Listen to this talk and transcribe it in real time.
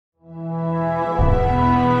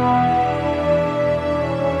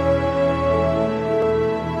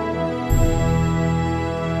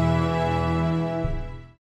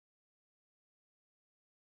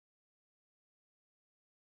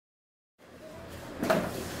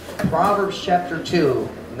Proverbs chapter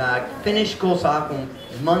 2. Nag-finish ko sa akong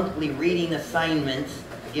monthly reading assignments.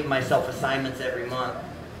 I give myself assignments every month.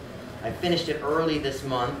 I finished it early this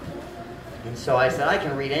month. And so I said I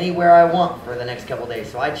can read anywhere I want for the next couple days.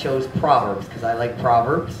 So I chose Proverbs because I like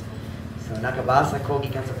Proverbs. So nakabasa ko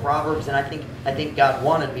gikan sa Proverbs, and I think God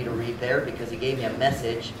wanted me to read there because He gave me a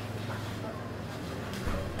message.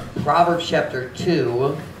 Proverbs chapter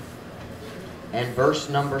 2 and verse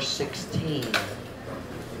number 16.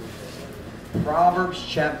 Proverbs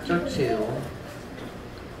chapter 2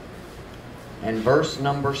 and verse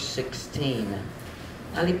number 16.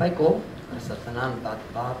 Alipay ko sa tanan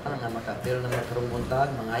bata nga makapil na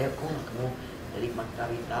magkarumuntag, mangayo ko kamo dali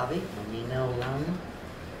magtabi-tabi, maminaw lang.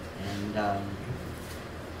 And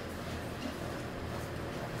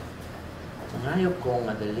mangayo ko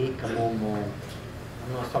nga dali kamo mo.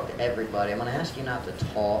 I'm going to talk to everybody. I'm going to ask you not to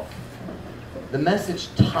talk. The message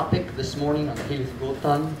topic this morning on the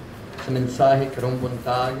Hilisgutan sa mensahe karong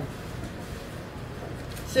buntag.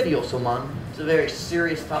 Seryoso man. It's a very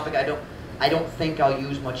serious topic. I don't think I'll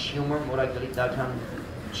use much humor. Murag galit daghang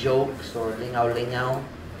jokes or lingaw-lingaw.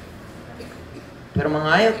 Pero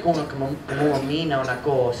mangayot ko nga kumuminaw na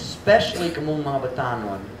ko, especially kamong mga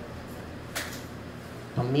batanon.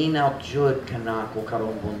 Paminaw jud ka na ko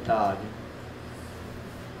karong buntag.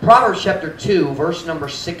 Proverbs chapter 2, verse number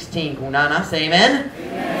 16. Kung nana, say amen?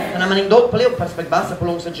 Amen. Na manindot paliw para sa pagbasa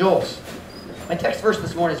pulong sa Diyos. My text verse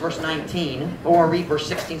this morning is verse 19. But we'll read verse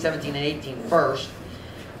 16, 17, and 18 first.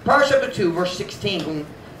 Proverbs chapter 2, verse 16. Kung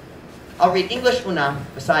I'll read English una,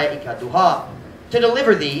 Bisaya ikaduha. To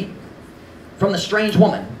deliver thee from the strange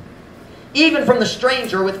woman, even from the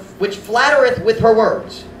stranger which flattereth with her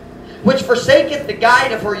words, which forsaketh the guide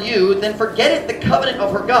of her youth, and forgetteth the covenant of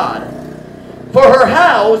her God. For her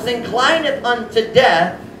house inclineth unto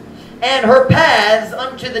death, and her paths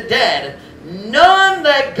unto the dead. None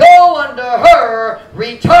that go unto her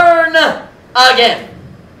return again.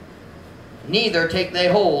 Neither take they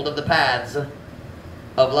hold of the paths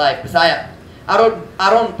of life. Bisaya,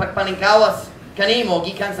 aron pagpaningkawas kanimo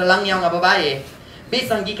gikan sa langyaw nga babaye,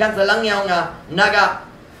 bisan gikan sa langyaw nga naga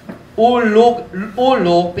ulog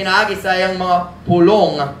pinaagi sa iyang mga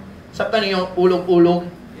pulong. Sabta niyo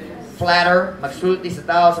ulog-ulog? Flatter, magsulti sa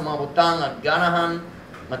tao sa mga butang at ganahan,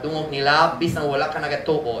 matungog nila, bisan wala ka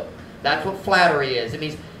nagatuod. That's what flattery is. It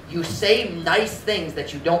means you say nice things that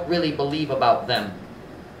you don't really believe about them.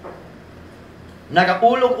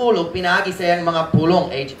 Nagaulog-ulog, pinagi sa iyang mga pulong.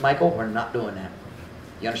 Hey, Michael, we're not doing that.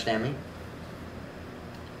 You understand me?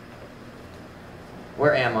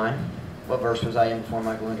 Where am I? What verse was I in before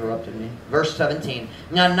Michael interrupted me? Verse 17.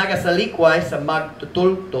 Nga nagasalikway sa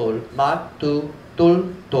magtutultol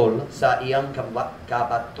sa iyang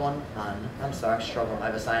kabatonan. I'm sorry, I'm struggling.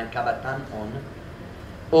 I have a sign, kabatanon.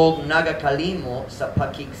 O nagakalimo sa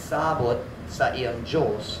pakigsabot sa iyang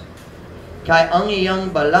Diyos. Kay ang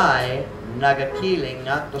iyang balay nagakiling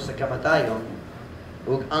ngadto sa kamatayon,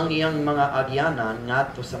 ug ang iyang mga agyanan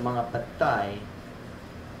ngadto sa mga patay.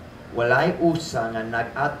 Walay usa nga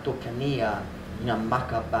nag-adto kaniya nga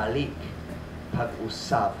makabalik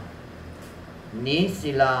pag-usab. Ni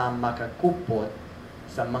sila makakupot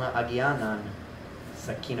sa mga agyanan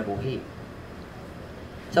sa kinabuhi.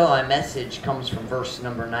 So my message comes from verse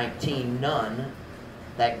number 19. None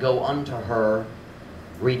that go unto her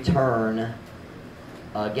return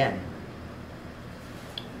again.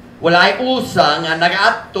 Walay usa nga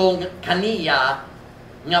nag-adto kaniya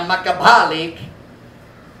nga makabalik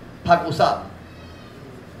pag-usab.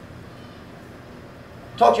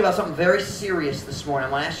 Talk to you about something very serious this morning.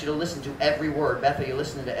 I'm going to ask you to listen to every word. Beth, are you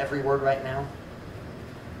listening to every word right now?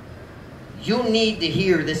 You need to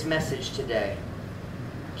hear this message today.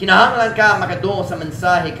 Kinahanglan ka makadungo sa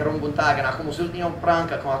mensahe karong buntagan. Ako musulti niyong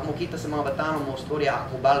prangka, kung ako mukita sa mga batanon mo, storya,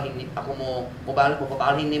 ako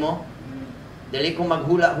mubalhin ni mo. Dali ko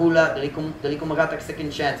maghula-hula, dali ko magatag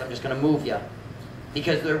second chance. I'm just going to move you.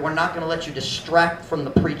 Because we're not going to let you distract from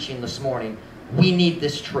the preaching this morning. We need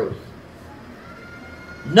this truth.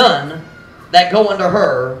 None that go unto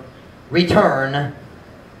her return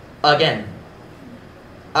again.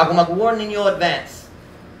 Ako mag-warn ninyo advance.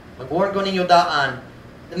 Mag-warn ko ninyo daan.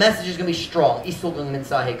 The message is going to be strong. Isog ang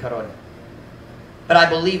mensahe karon. But I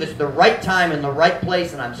believe it's the right time and the right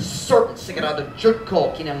place, and I'm certain sigurado jud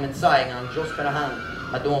ko kinang mensahe nga ang Diyos kanahang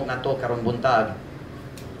madungog nato karon buntag.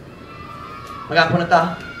 Magapon na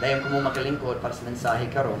ta, dayon ko mo makalingkod para sa mensahe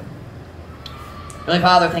karon. Heavenly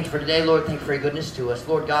Father, thank you for today, Lord. Thank you for your goodness to us.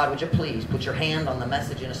 Lord God, would you please put your hand on the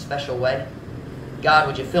message in a special way? God,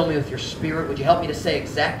 would you fill me with your Spirit? Would you help me to say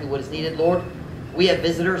exactly what is needed, Lord? We have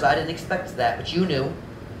visitors. I didn't expect that, but you knew.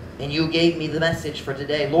 And you gave me the message for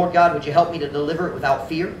today. Lord God, would you help me to deliver it without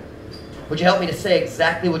fear? Would you help me to say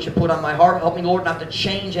exactly what you put on my heart? Help me, Lord, not to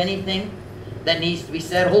change anything that needs to be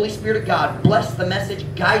said. Holy Spirit of God, bless the message,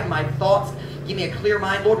 guide my thoughts, give me a clear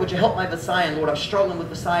mind. Lord, would you help my Visayan? Lord, I'm struggling with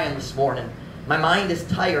Visayan this morning. My mind is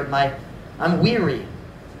tired. I'm weary.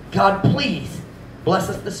 God, please bless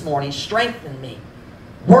us this morning. Strengthen me.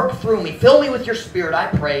 Work through me. Fill me with your Spirit, I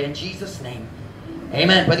pray, in Jesus' name.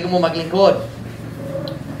 Amen. Pwede ko mo maglingkod.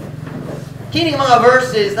 Kining mga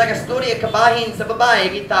verses, nakastorya kabahin sa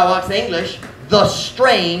babae, gitawag sa English, the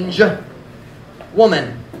strange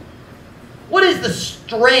woman. What is the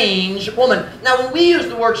strange woman? Now, when we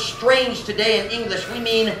use the word strange today in English, we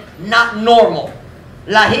mean not normal.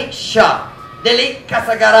 Lahi siya. Dili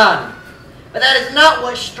kasagaran. But that is not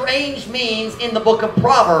what strange means in the book of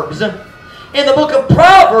Proverbs. In the book of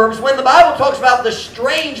Proverbs, when the Bible talks about the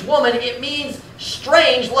strange woman, it means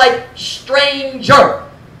strange like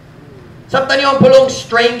stranger. Sabta niyo ang pulong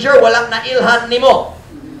stranger, wala na ilhan nimo.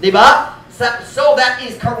 Diba? So that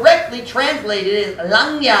is correctly translated as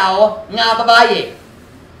langyaw nga babaye.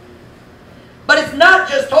 But it's not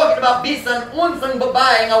just talking about bisan unsang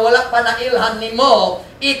babae nga wala pa na ilhan nimo.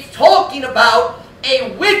 It's talking about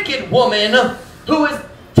a wicked woman who is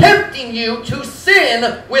tempting you to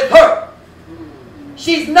sin with her.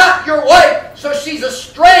 She's not your wife, so she's a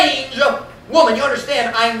strange woman. You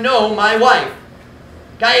understand? I know my wife.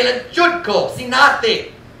 Kailan jud ko,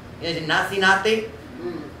 sinati. Sinati?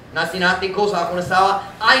 Nasinati ko sa akong asawa.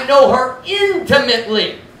 I know her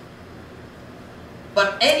intimately.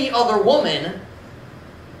 But any other woman,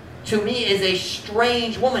 to me, is a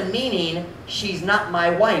strange woman, meaning she's not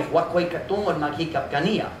my wife. Wa ko'y katungod maghikap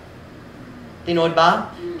kaniya. Tinood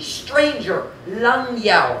ba? Stranger,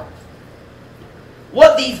 langyaw.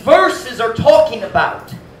 What these verses are talking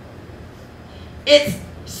about, it's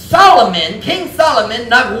Solomon, King Solomon,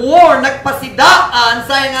 nag-warn, nagpasidaan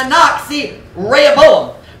sa iyang anak si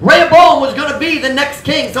Rehoboam. Rehoboam was going to be the next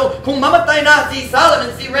king. So, kung mamatay na si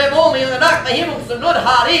Solomon, si Rehoboam, yung anak na himong sunod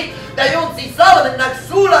hari, dayon si Solomon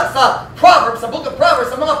nagsulat sa Proverbs, sa book of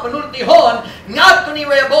Proverbs, sa mga panultihon, ngadto ni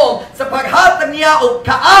Rehoboam, sa paghatag niya o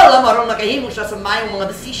kaalam, aron nakahimo siya sa mayong mga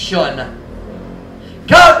desisyon.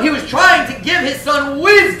 God, he was trying to give his son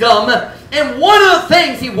wisdom, and one of the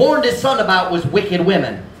things he warned his son about was wicked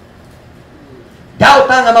women.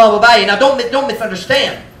 Dautang ang mga babae. Now, don't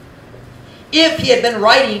misunderstand. If he had been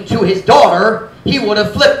writing to his daughter, he would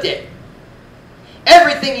have flipped it.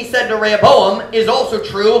 Everything he said to Rehoboam is also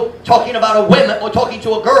true, talking about a woman or talking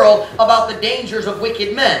to a girl about the dangers of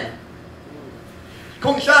wicked men.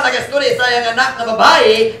 Kung siya nagastori sa iyang anak na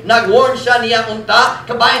babae, nag-warn siya niya unta,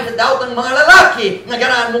 kabayan sa dautang mga lalaki nga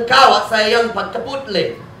ganahan mong kawat sa iyang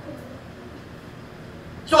pagkaputli.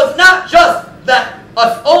 So it's not just that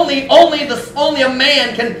only a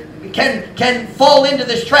man can fall into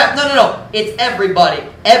this trap. No. It's everybody.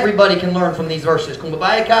 Everybody can learn from these verses. Kung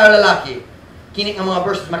babae ka o lalaki, kinik ang mga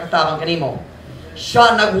verses makatabang kanimo.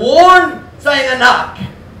 Siya nag-warn sa iyang anak,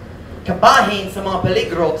 kabahin sa mga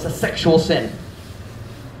peligro sa sexual sin.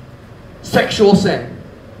 Sexual sin.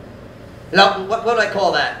 What do I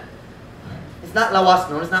call that? It's not lawas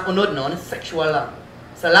no, it's not unod no, it's sexual lang.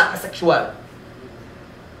 Sa sexual.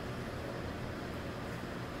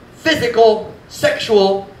 Physical,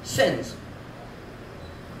 sexual sins.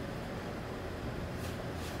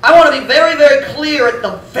 I want to be very, very clear at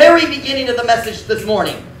the very beginning of the message this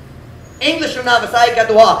morning. English or not, Visay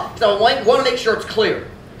Katuha, because I want to make sure it's clear.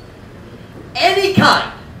 Any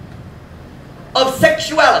kind of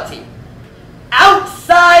sexuality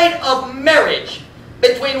outside of marriage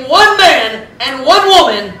between one man and one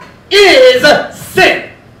woman is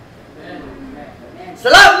sin. Sa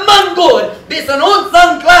lahat man good, bisan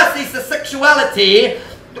unsang klase sa sexuality,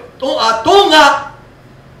 tunga,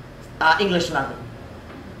 English lang.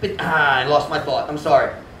 I lost my thought. I'm sorry.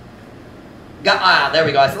 There we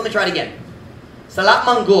go. So let me try it again. Sa lahat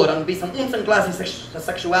man good, ang bisan unsang klase sa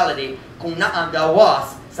sexuality, kung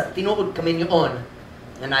naagawas sa tinuod kami yun,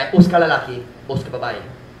 na us ka lalaki, us ka babae.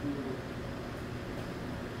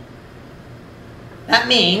 That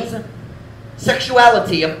means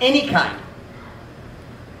sexuality of any kind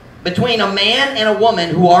between a man and a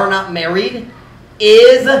woman who are not married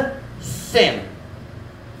is sin.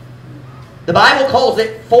 The Bible calls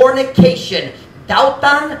it fornication.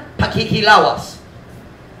 Dautan pakikilawas.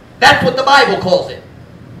 That's what the Bible calls it.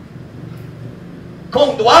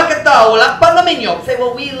 Kung duwa ka tao, wala pa namin yun. Say,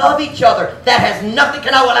 well, we love each other. That has nothing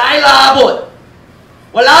kana wala ay labot.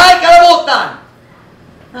 Wala ay kalabutan.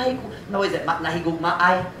 No, is it?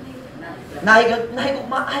 Nahigugmaay.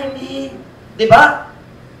 Nahigugmaay, mi. Diba?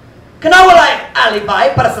 Kana wala ay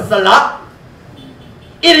alibay para sa sala.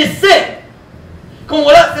 It is sin. Kung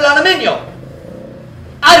wala sila namin yun.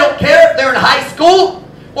 I don't care if they're in high school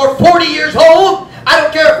or 40 years old. I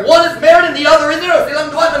don't care if one is married and the other isn't, or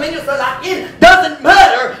silang duha naminyo sa lain. Doesn't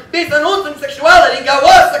matter. Bisan unsang sexuality,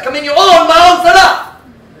 gawas sa kaminyo on maon sala.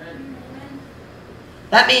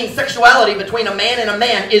 That means sexuality between a man and a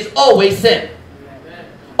man is always sin.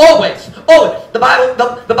 Always. Always. The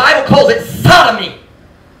Bible calls it sodomy.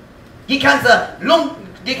 Gikan sa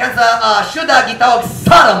syudad gitawag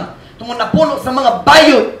Sodom. Tumun napuno sa mga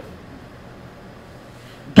bayot.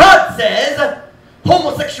 God says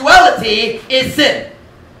homosexuality is sin.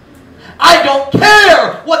 I don't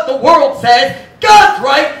care what the world says. God's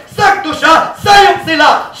right. Sakto siya. Sayop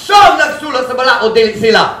sila. Siyang nagsulat sa balaod dili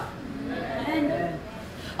sila.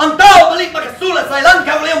 Ang tao balik makasulat sa ilang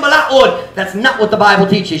kaulayang balaod. That's not what the Bible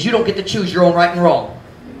teaches. You don't get to choose your own right and wrong.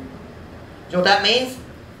 You know what that means?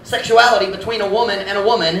 Sexuality between a woman and a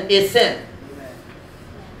woman is sin.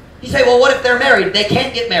 You say, well, what if they're married? They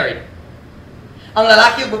can't get married. Ang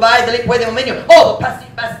lalaki o babae dali pwede maminyo. Oh,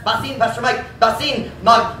 basin, Pastor Mike, basin,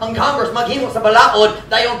 ang Congress maghimo sa balaod,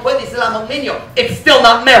 dayon pwede sila magminyo. It's still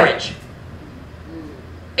not marriage.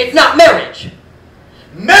 It's not marriage.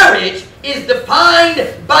 Marriage is defined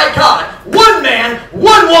by God. One man,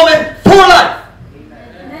 one woman, for life.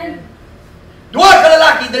 Amen. Duha ka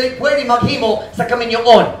lalaki dali pwede maghimo sa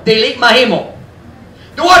kaminyoon, dili mahimo.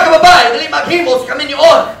 Duha ka babae dali maghimo sa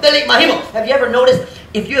kaminyoon, dili mahimo. Have you ever noticed?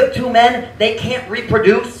 If you have two men, they can't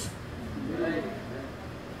reproduce.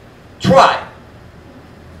 Try.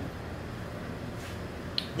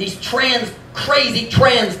 These crazy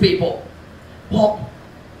trans people. Well,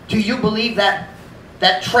 do you believe that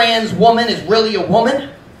trans woman is really a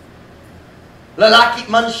woman?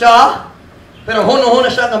 Lalaki man siya, pero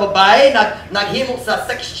huno-huno siya na babae, naghimo sa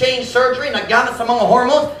sex change surgery, naggamit sa mga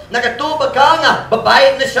hormones, nagatubag ka nga,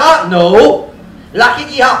 babae na siya? No.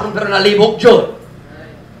 Laki gihapon pero nalibog jud.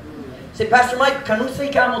 Si Pastor Mike,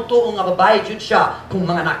 kanusay ka mo to nga babae jud siya kung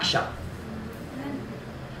manganak siya.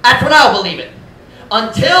 That's when I'll believe it.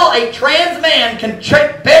 Until a trans man can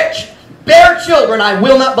bear children, I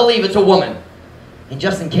will not believe it's a woman. And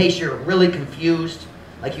just in case you're really confused,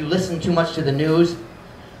 like you listen too much to the news,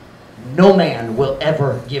 no man will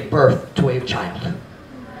ever give birth to a child.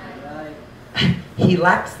 He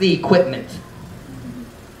lacks the equipment.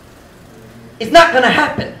 It's not going to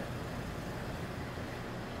happen.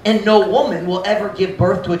 And no woman will ever give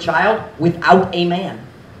birth to a child without a man.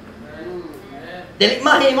 Dili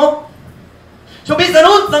mahimo. So bisan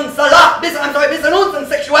unsang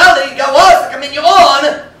sexuality gawas sa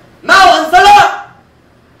kaminyoon, mao ang sala.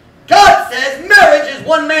 God says marriage is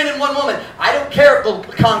one man and one woman. I don't care if the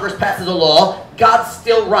Congress passes a law. God's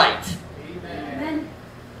still right. Amen.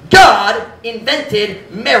 God invented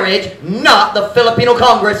marriage, not the Filipino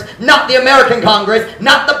Congress, not the American Congress,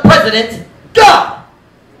 not the president. God.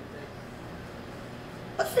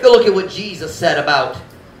 Let's take a look at what Jesus said about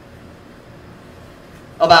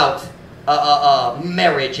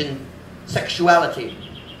marriage and sexuality.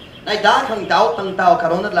 Naidakang tao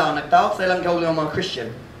karon adlaw nagtawag sa ilang kauliang mga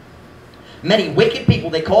Christian. Many wicked people,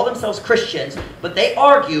 they call themselves Christians, but they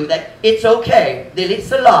argue that it's okay. Dili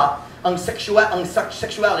sila ang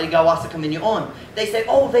sexuality gawa sa kaminyoon. They say,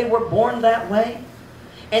 oh, they were born that way,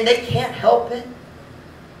 and they can't help it.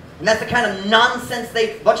 And that's the kind of nonsense,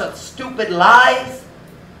 bunch of stupid lies.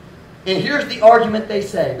 And here's the argument they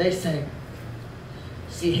say. They say,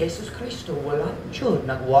 si Jesus Cristo wala jud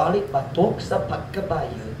nagwali batok sa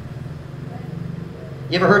pagkabayad.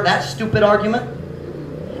 You ever heard that stupid argument?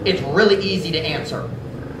 It's really easy to answer.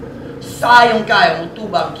 Sayong kayo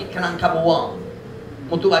mutubag kit kanang kabuwang.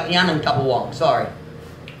 Mutubag niyan ang kabuwang. Sorry.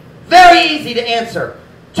 Very easy to answer.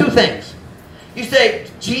 Two things. You say,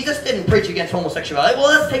 Jesus didn't preach against homosexuality. Well,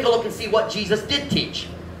 let's take a look and see what Jesus did teach.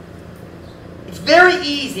 It's very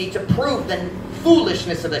easy to prove the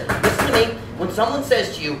foolishness of it. Listen to me. When someone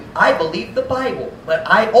says to you, I believe the Bible, but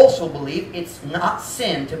I also believe it's not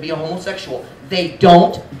sin to be a homosexual, they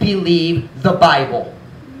don't believe the Bible.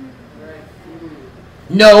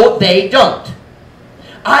 No, they don't.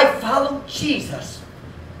 I follow Jesus.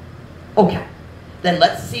 Okay. Then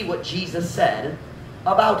let's see what Jesus said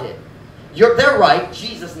about it. They're right.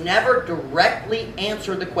 Jesus never directly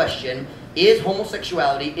answered the question, is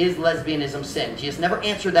homosexuality, is lesbianism sin? Jesus never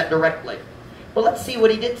answered that directly. But let's see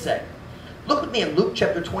what he did say. Look with me in Luke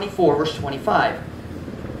chapter 24, verse 25.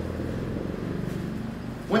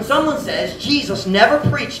 When someone says, Jesus never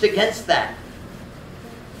preached against that,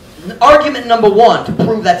 argument number one to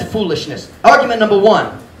prove that's foolishness. Argument number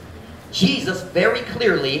one, Jesus very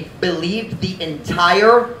clearly believed the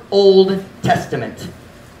entire Old Testament.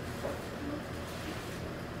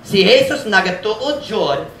 Si Jesus nagatuod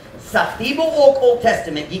jud sa tibuok Old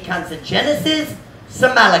Testament gikan sa Genesis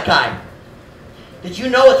sa Malachi. Did you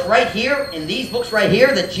know it's right here, in these books right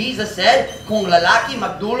here, that Jesus said, kung lalaki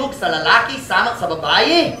magdulog sa lalaki, sama sa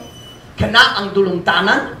babae, kana ang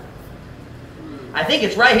dulungtanan? I think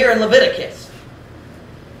it's right here in Leviticus.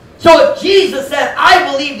 So if Jesus said, I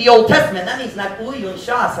believe the Old Testament, that means nag-uyon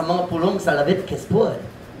siya sa mga pulong sa Leviticus pod.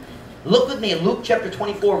 Look with me in Luke chapter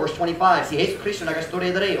 24, verse 25. Si Jesus Cristo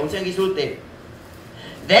nagastorya dere, unsang gisulti.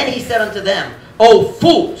 Then he said unto them, O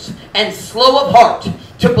fools, and slow of heart,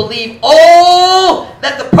 to believe all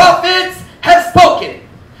that the prophets have spoken.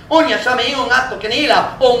 Unya siya mayingon ato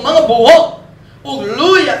kanila, o mga buhok, o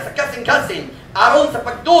luya sa kasing-kasing, aron sa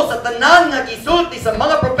pagtuo sa tanan nga gisulti sa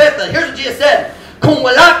mga propeta. Here's what Jesus said, kung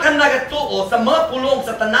wala kang nagatuo sa mga pulong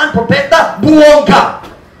sa tanan propeta, buwong ka.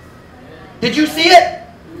 Did you see it?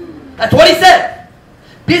 That's what he said.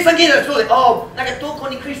 Bisang kita sulit, oh, nagatuo ko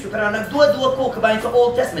ni Kristo, pero nagdua-dua ko kabayan sa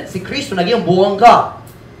Old Testament. Si Kristo naging buwong ka.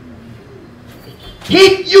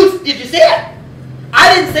 Did you see it?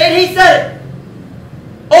 I didn't say it, he said it.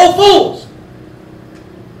 Oh, fools!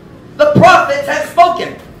 The prophets have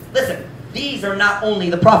spoken. Listen, these are not only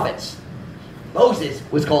the prophets. Moses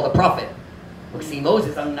was called a prophet. Look, see,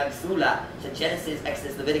 Moses ang nagsula sa Genesis,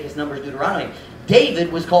 Exodus, Leviticus, Numbers, Deuteronomy.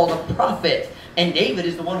 David was called a prophet. And David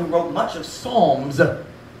is the one who wrote much of Psalms.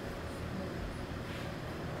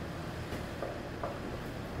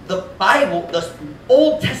 The Bible, the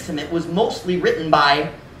Old Testament, was mostly written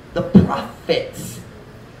by the prophets.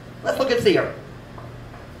 Let's look and see here.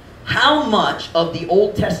 How much of the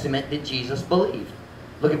Old Testament did Jesus believe?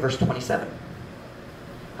 Look at verse 27.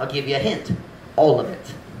 I'll give you a hint. All of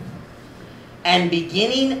it. And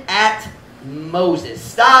beginning at Moses.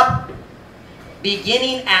 Stop.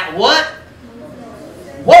 Beginning at what?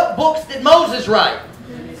 What books did Moses write?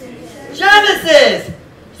 Genesis.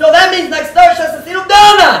 So that means nag-start siya sa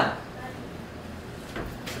sinugdanan.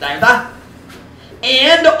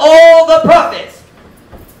 And all the prophets.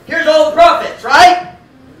 Here's all the prophets, right?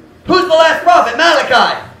 Who's the last prophet?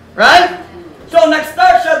 Malachi, right? So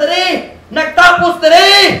nag-start siya dali, nagtapos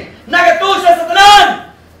dali, nagatuo siya sa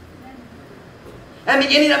tanan. And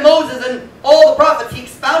beginning at Moses and all the prophets, he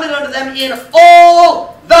expounded unto them in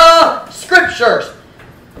all the scriptures.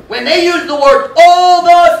 When they use the word all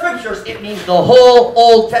the scriptures, it means the whole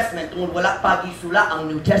Old Testament. Wala pa gisula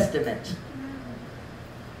ang New Testament.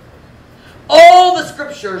 All the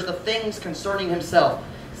scriptures, the things concerning himself.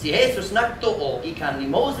 Si Jesus nagtuo, ikan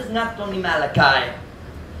ni Moses nagtuo ni Malachi.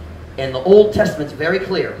 And the Old Testament's very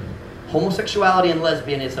clear. Homosexuality and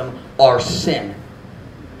lesbianism are sin.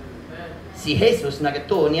 Si Jesus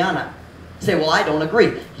nagtuo niana. Say, well, I don't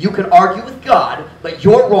agree. You can argue with God, but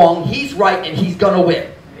you're wrong, He's right, and He's going to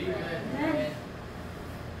win.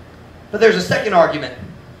 But there's a second argument.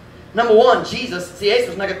 Number one, Jesus, si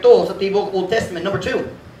Jesus nagatuo sa tibok Old Testament. Number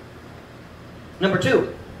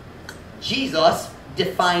two, Jesus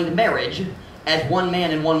defined marriage as one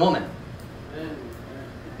man and one woman.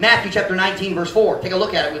 Matthew chapter 19, verse 4. Take a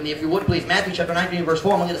look at it with me if you would, please. Matthew chapter 19, verse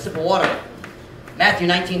 4. I'm going to get a sip of water. Matthew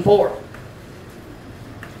 19, 4.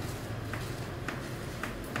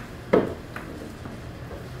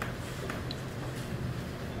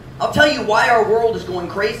 I'll tell you why our world is going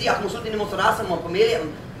crazy. Ako musulti ni mo sa rasa, mga pamilya,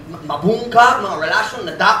 mabungkag, mga relasyon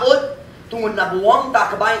na daot, tungod na buwang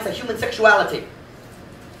takabayan sa human sexuality.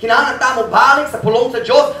 Kinahanglan ta mo balik sa pulong sa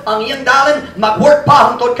Diyos, ang iyang dalan, mag-work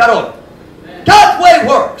pa hangtod karon. God's way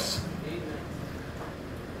works.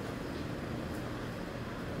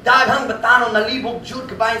 Daghang batanon nalibog Jude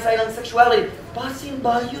kabayan sa ilang sexuality. Pasin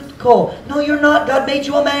bayot ko. No, you're not. God made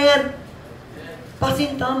you a man.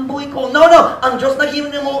 Pasintamboy ko. No. Ang Diyos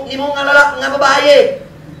naghimo nimo nga lalaki nga babae.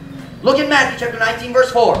 Look at Matthew chapter 19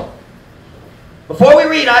 verse 4. Before we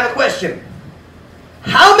read, I have a question.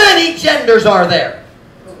 How many genders are there?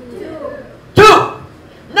 2.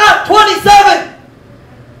 Not 27.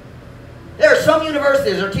 There are some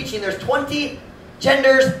universities that are teaching there's 20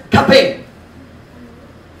 genders kaping.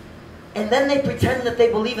 And then they pretend that they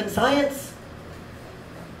believe in science.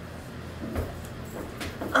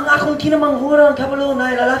 Ang akong kinamanghura ang kabalo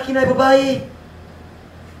na lalaki na babae.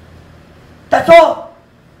 That's all.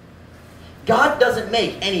 God doesn't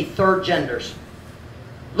make any third genders.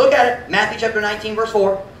 Look at it. Matthew chapter 19 verse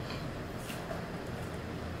 4.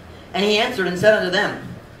 And he answered and said unto them,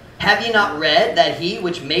 have ye not read that he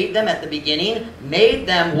which made them at the beginning made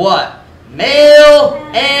them what? Male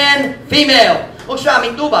and female. O siya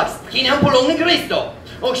mitubag, kinang pulong ni Kristo.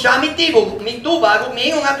 O siya mitibog, mitubag, o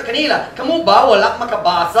miingong ato kanila. Kamu ba wala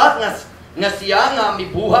makabasa nga siya nga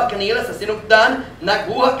mibuhat kanila sa sinugdan,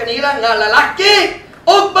 nagbuhat kanila nga lalaki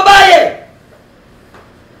o babae.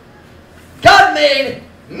 God made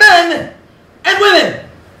men and women.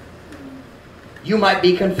 you might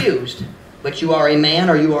be confused, but you are a man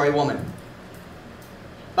or you are a woman.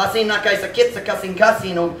 Basin na kay sakit sa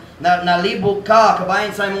kasing-kasing o nalibog ka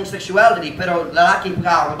kabayan sa imong sexuality, pero lalaki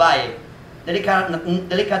ka o babae, dali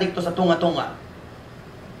ka dito sa tunga-tunga.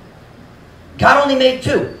 God only made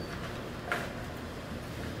two.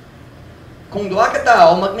 Kung dua ka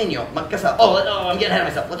tao magninyo, magkasa. Oh, I'm getting ahead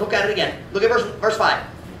of myself. Let's look at it again. Look at verse 5.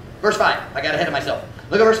 Verse 5. I got ahead of myself.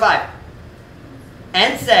 Look at verse 5.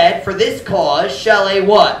 And said, for this cause shall a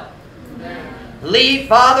what? Leave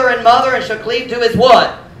father and mother and shall cleave to his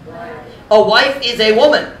what? A wife is a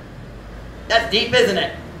woman. That's deep, isn't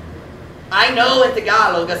it? I know in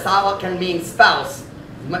Tagalog, asawa can mean spouse,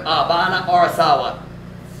 bana or asawa.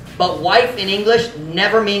 But wife in English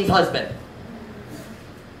never means husband.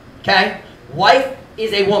 Okay? Wife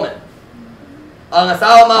is a woman. Ang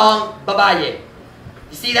asawa mo ang babae.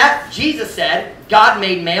 You see that? Jesus said, God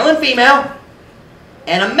made male and female.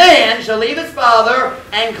 And a man shall leave his father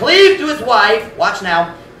and cleave to his wife. Watch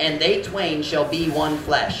now. And they twain shall be one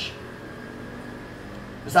flesh.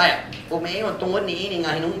 Messiah, kung may iyon tungod ni ini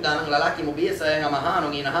nga hinungdan ng lalaki mo biya sa nga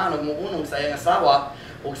mahanog, inahanog mo unong sa nga asawa,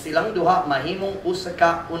 ug silang duha mahimong usa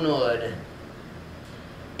ka unod.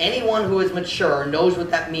 Anyone who is mature knows what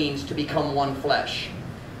that means to become one flesh.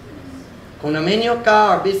 Kung naminyo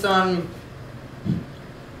ka or bisan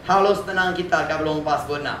halos tanang kita kabalong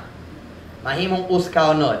Pasko na. Mahimong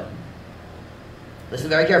uskaunod. Listen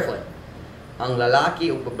very carefully. Ang lalaki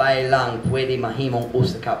o babae lang pwede mahimong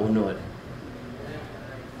uskaunod.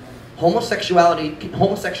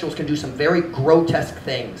 Homosexuals can do some very grotesque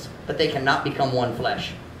things, but they cannot become one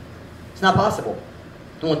flesh. It's not possible.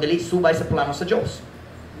 Tungod dili subay sa plano sa Diyos.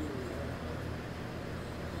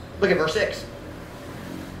 Look at verse 6.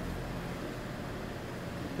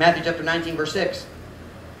 Matthew chapter 19, verse 6.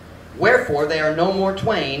 Wherefore they are no more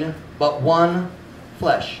twain, but one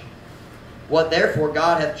flesh. What therefore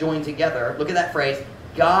God hath joined together, look at that phrase,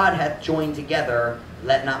 God hath joined together,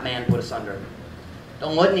 let not man put asunder.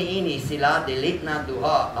 Tungod ni ini sila dilit na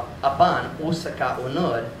duha apan usa ka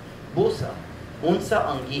unod, busa, unsa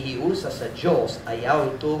ang gihiusa sa Dios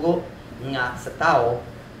ayaw itugo nga sa tao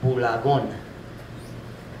bulagon.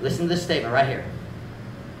 Listen to this statement right here.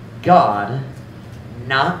 God,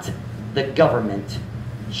 not the government,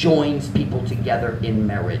 joins people together in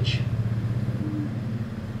marriage.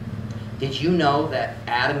 Did you know that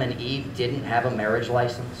Adam and Eve didn't have a marriage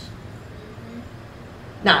license?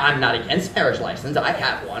 Now, I'm not against marriage license. I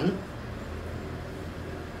have one.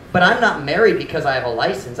 But I'm not married because I have a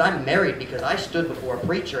license. I'm married because I stood before a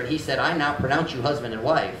preacher and he said, I now pronounce you husband and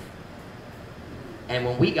wife. And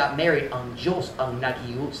when we got married, ang Diyos ang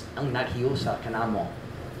naghiusa kanamo.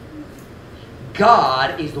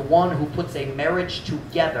 God is the one who puts a marriage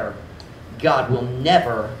together. God will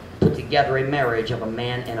never put together a marriage of a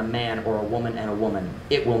man and a man or a woman and a woman.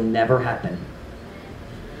 It will never happen.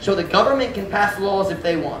 So the government can pass laws if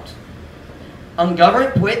they want. Ang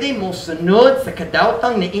government pwede mosunod sa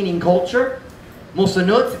kadautang na ining culture,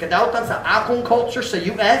 mosunod sa kadautang sa akong culture sa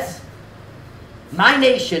US. My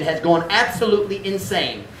nation has gone absolutely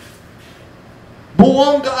insane.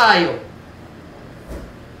 Buong kaayo.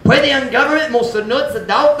 Pwede ang government mosunod sa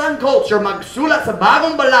dautang culture, magsulat sa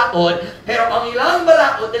bagong balaod, pero ang ilang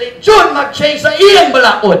balaod, dili June mag-change sa ilang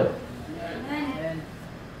balaod.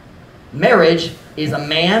 Marriage is a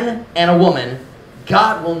man and a woman.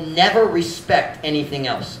 God will never respect anything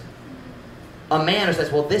else. A man who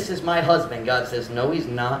says, well, this is my husband. God says, no, he's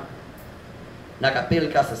not.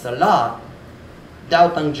 Nakapil ka sa sala,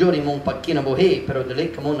 dautang juri mong pagkinabuhi, pero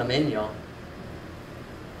dili ka mo naminyo.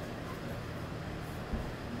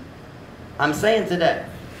 I'm saying today,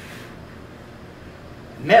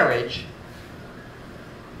 marriage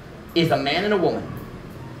is a man and a woman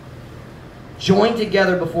joined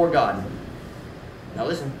together before God. Now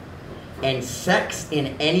listen. And sex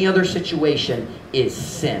in any other situation is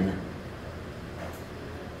sin.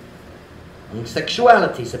 Ang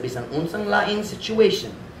sexuality sa bisan unsang lain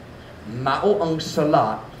situation, mao ang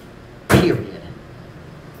sala, period.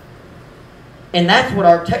 And that's what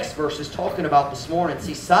our text verse is talking about this morning.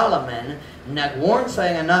 Si Solomon nag-warn sa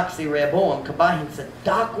iyang anak si Rehoboam kabahin sa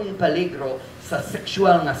dakong peligro sa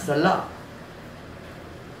sexual na sala.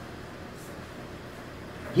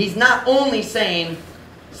 He's not only saying,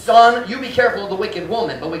 son, you be careful of the wicked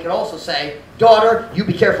woman, but we could also say, daughter, you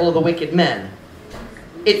be careful of the wicked men.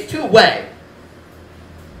 It's two-way.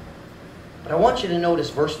 But I want you to notice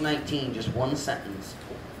verse 19, just one sentence.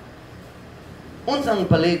 Unsang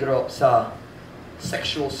peligro sa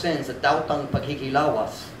sexual sins at dautang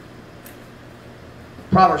paghikilawas.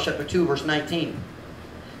 Proverbs chapter 2, verse 19.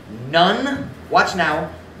 None, watch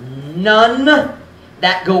now, none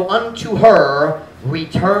that go unto her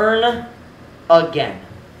return again.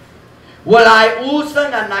 Walay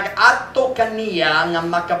usa nga nag-adto kaniya nga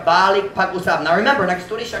makabalik pag-usab. Now remember,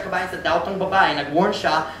 nag-study siya kabayan sa daotang babae, nag-warn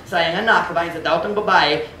siya sa iyang anak kabayan sa daotang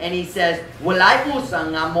babae, and he says, walay usa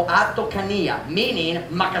nga moadto kaniya, meaning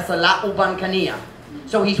makasalauban kaniya.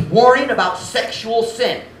 So he's warning about sexual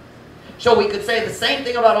sin. So we could say the same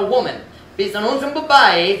thing about a woman. Bisan unsang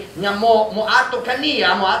babae nga moadto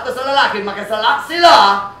kaniya, moadto sa lalaki, makasala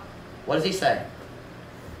sila. What does he say?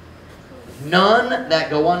 None that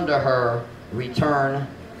go under her return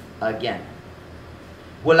again.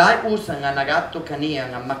 Walay usa nga nagadto kaniya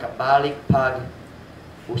nga makabalik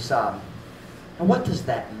pag-usab. Now what does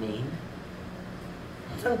that mean?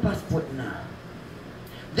 Saan passport na?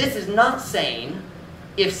 This is not saying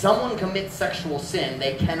if someone commits sexual sin,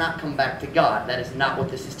 they cannot come back to God. That is not what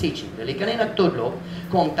this is teaching. Dili kanay nagtudlo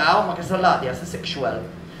kung tao makasala diya sa sexual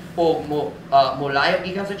o mulayo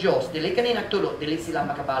gikan sa Diyos, dili kanay nagtudlo, dili sila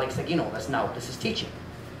makabalik sa Ginoo. That's not what this is teaching.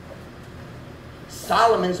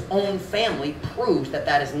 Solomon's own family proves that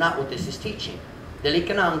that is not what this is teaching. Dili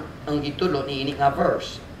ka na ang gitudlo ni ini nga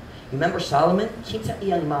verse. Remember Solomon? Kinsa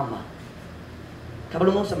iyang mama?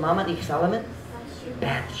 Kabalo mo sa mama ni Solomon?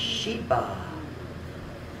 Bathsheba.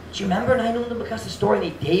 Do you remember na hinungdan ba ka sa story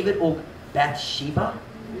ni David o Bathsheba?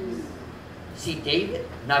 Si David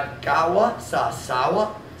nagkawa sa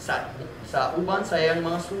asawa sa uban sa iyang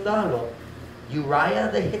mga sundalo, Uriah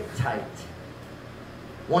the Hittite,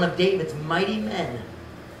 one of David's mighty men.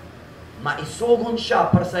 Maisugon siya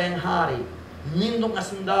para sa iyang hari, mindong nga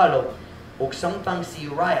sundalo, o samtang si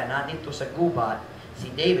Uriah na dito sa gubat, si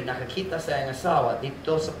David nakakita sa iyang asawa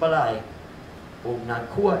dito sa balay, o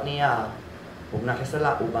nagkuha niya, o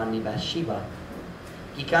nakasala uban ni Bathsheba.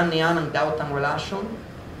 Gikan niya ng dawatang relasyon,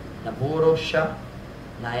 naburo siya,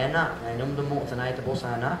 naianak, nainumdum mo sa naitabo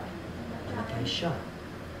sa anak, namatay siya.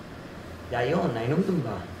 Dayon, nainumdum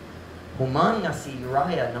ba? Human nga si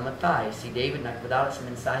Uriah namatay, si David nagpadala sa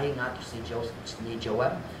mensahe nga to ni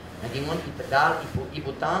Joab. Nagingon ipadala,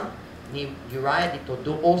 ibutan ni Uriah dito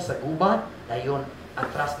doon sa gubat, dayon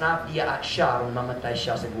atras na diya at siya aron mamatay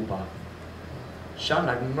siya sa gubat. Siya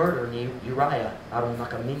nag-murder ni Uriah aron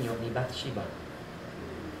makaminyo ni Bathsheba.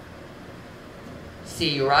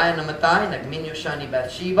 Si Uriah namatay, nagminyo siya ni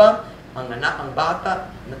Bathsheba, ang anak, ang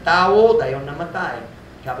bata, natawo, dayon namatay.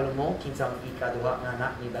 Kabalo mo, kinsang ikaduha ng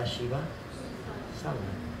anak ni Bathsheba?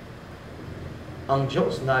 Solomon. Ang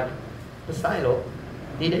Diyos nagpasaylo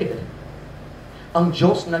ni David. Ang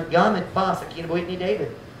Diyos naggamit pa sa kinabuhi ni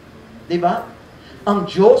David. Diba? Ang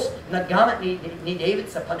Diyos naggamit ni David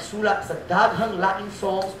sa pagsulat sa daghang laing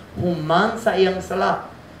songs human sa iyang sala.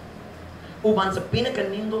 Uban sa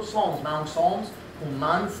pinakanindo songs, maong songs,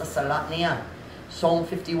 human sa salat niya. Psalm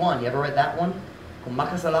 51. You ever read that one? Kung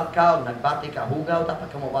makasalat ka o nagbati ka, hugaw,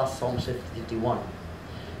 dapat ka mabasa Psalm 51.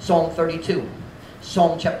 Psalm 32.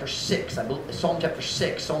 Psalm chapter 6. Psalm chapter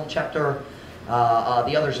 6. Psalm chapter,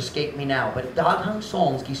 the others escape me now. But daghang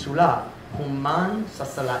songs gisulat human sa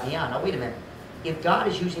salat niya. Now wait a minute. If God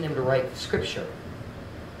is using him to write scripture,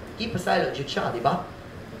 ipasaylo jud siya, di ba?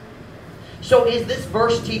 So is this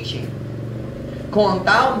verse teaching kung ang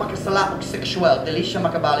tao makasala og sexual, dili siya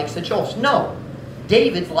makabalik sa Diyos? No.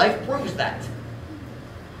 David's life proves that.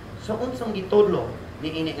 So, unsang gitudlo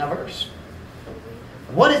ni ini nga verse?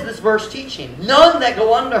 What is this verse teaching? None that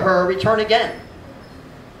go unto her return again.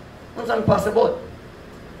 Unsang pasabot?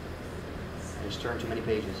 I just turned too many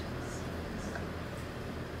pages.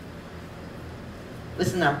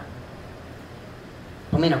 Listen now.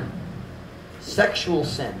 Paminaw. Sexual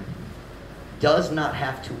sin does not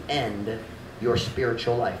have to end your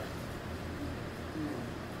spiritual life.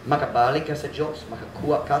 Makabalik ka sa Diyos,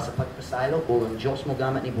 makakuha ka sa pagpasaylo, o ang Diyos mo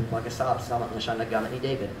gamit ni Bupagasaab, sama nga siya nagamit ni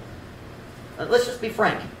David. Let's just be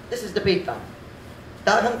frank. This is debate time.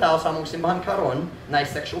 Daghang tao sa among simbahan karon na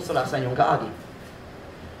sexual sala sa inyong kaagi.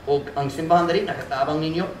 O ang simbahan na rin, nakatabang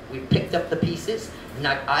ninyo, we picked up the pieces,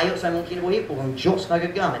 nag-ayo sa among kinabuhi, o ang Diyos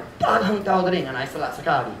nagagamit. Daghang tao na rin na naisala sa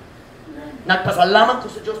kaagi. Nagpasalamat ko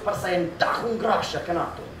sa Diyos para sa iyang dakong grasya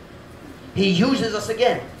kanato. He uses us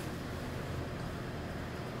again.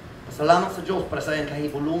 Salamat sa Diyos para sa iyang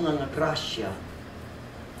kahibulungan ng grasya.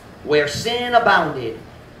 Where sin abounded,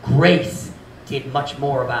 grace did much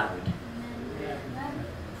more abound.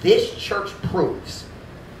 This church proves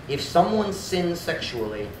if someone sins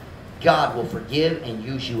sexually, God will forgive and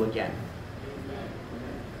use you again.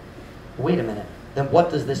 Wait a minute. Then what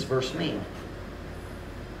does this verse mean?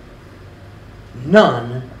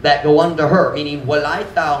 None that go unto her, meaning walay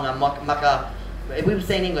tao nga if we would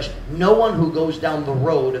say in English, no one who goes down the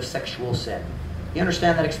road of sexual sin. You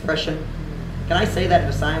understand that expression? Can I say that in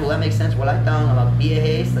a sign? Will that make sense? Walay tao nga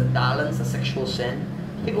magbiyahe sa dalan sa sexual sin.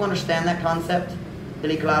 People understand that concept?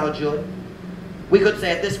 Dili klaro jud. We could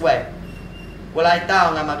say it this way. Walay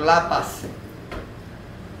tao nga maglapas.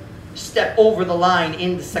 Step over the line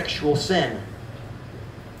into sexual sin.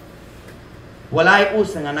 Walay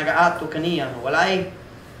usa nga nagaato kaniya. Walay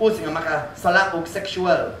usa nga makasala og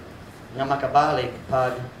sexual nga makabalik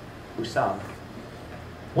pag usab.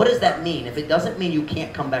 What does that mean? If it doesn't mean you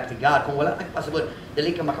can't come back to God, kung wala nagpasabot,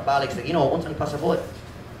 dili ka makabalik sa Ginoo, unsang pasabot?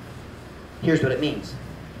 Here's what it means.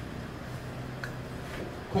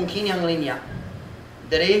 Kung kinyang linya,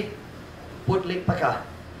 diri putli pa ka.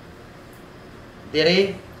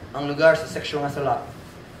 Diri ang lugar sa sexual nga sala.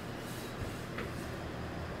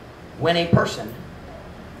 When a person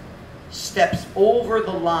steps over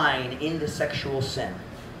the line into sexual sin,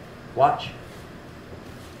 watch.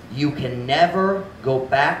 You can never go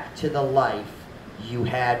back to the life you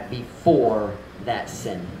had before that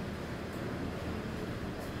sin.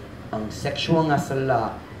 Ang sexual nga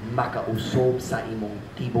sala makausob sa imong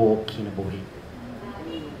tibuok kinabuhi.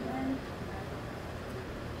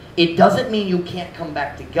 It doesn't mean you can't come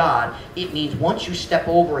back to God. It means once you step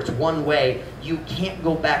over, it's one way. You can't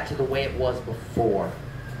go back to the way it was before.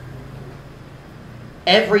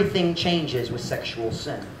 Everything changes with sexual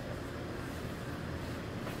sin.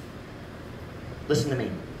 Listen to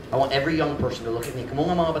me. I want every young person to look at me. Kung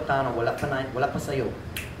mga batano, wala pa sa'yo.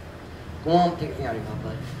 Kung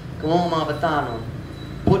mga batano,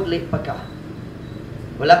 putli pa ka.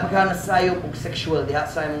 Wala pa ka na sayo pag sexual, diha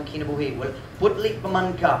sa imong kinabuhi. Putli pa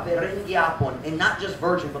man ka, pero hindi apon. And not just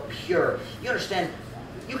virgin, but pure. You understand,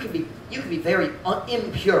 you can be very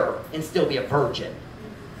impure and still be a virgin.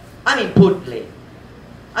 I mean, putli.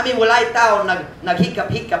 I mean, walay tao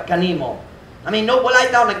naghikap-hikap kanimo. I mean, no,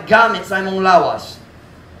 walay tao naggamit sa imong lawas.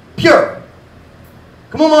 Pure.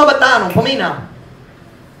 Kung mga batano, paminaw.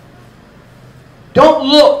 Don't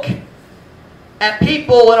look at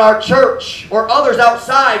people in our church or others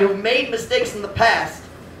outside who've made mistakes in the past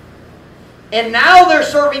and now they're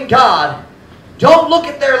serving God. Don't look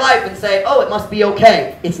at their life and say, oh, it must be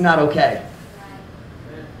okay. It's not okay.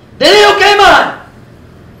 Dili okay man.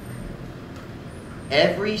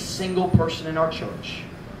 Every single person in our church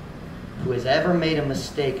who has ever made a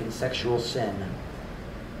mistake in sexual sin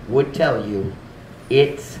would tell you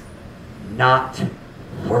it's not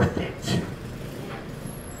worth it.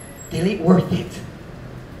 Delete worth it.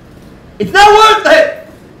 It's not worth it.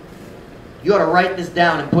 You ought to write this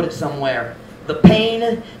down and put it somewhere. The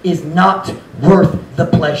pain is not worth the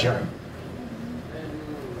pleasure.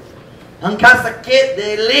 Ang kasakit,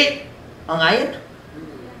 delete ang ayan.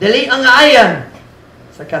 Delete ang ayan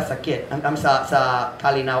sa kasakit. Sa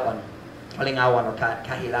kalingawan or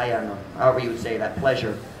kahilayan, or however you would say that,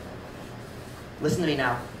 pleasure. Listen to me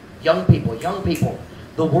now. Young people,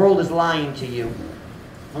 the world is lying to you.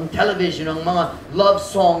 Ang television, ang mga love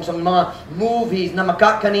songs, ang mga movies na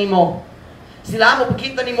makakanimo. Sila mo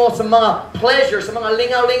pakita nimo sa mga pleasure, sa mga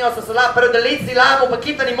lingaw-lingaw sa sala, pero dali sila mo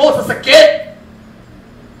pakita nimo sa sakit.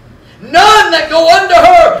 None that go unto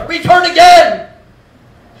her return again.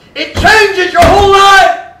 It changes your whole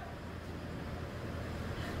life.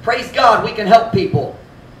 Praise God, we can help people.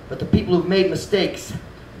 But the people who've made mistakes,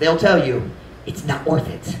 they'll tell you, it's not worth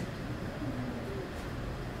it.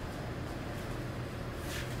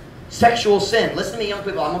 Sexual sin. Listen to me, young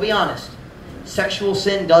people. I'm going to be honest. Sexual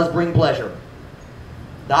sin does bring pleasure.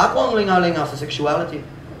 Dako ang lingaw-lingaw sa sexuality.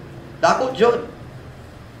 Dako jud.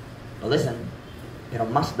 But listen, pero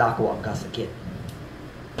mas dako ang kasakit.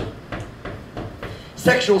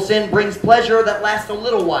 Sexual sin brings pleasure that lasts a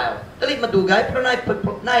little while. Dali madugay, pero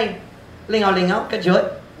nay lingaw-lingaw ka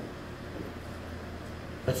jud.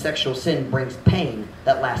 But sexual sin brings pain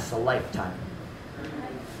that lasts a lifetime.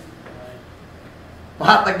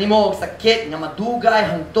 Mahatag nimo og sakit nga madugay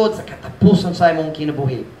hangtod sa katapusan sa imong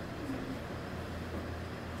kinabuhi.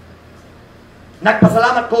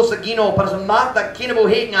 Nagpasalamat ko sa Ginoo para sa matag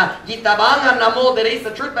kinabuhi nga gitabangan namo diri sa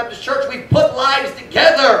Truth Baptist Church. We put lives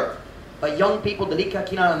together. But young people, dali ka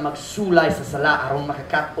kinahanglan magsulay sa sala aron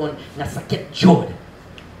makakaton nga sakit jud.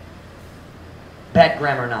 Bad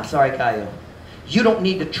grammar now. Sorry kayo. You don't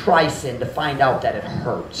need to try sin to find out that it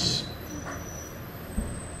hurts.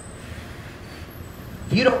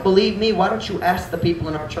 If you don't believe me, why don't you ask the people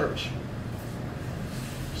in our church?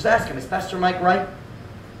 Just ask them, is Pastor Mike right?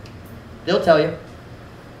 They'll tell you.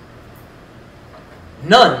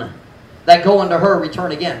 None that go unto her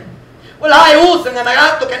return again. Well, and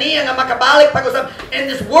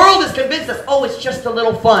this world has convinced us, oh, it's just a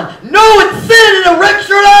little fun. No, it's sin and it wrecks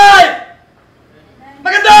your life.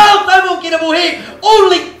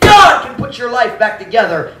 Only God can put put your life back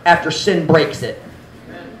together after sin breaks it.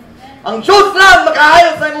 Ang Diyos lang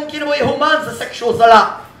makaayos sa imong kinabuhi human sa sexual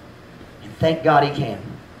sala. And thank God He can.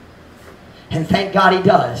 And thank God He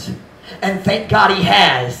does. And thank God He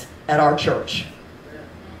has at our church.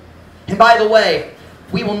 And by the way,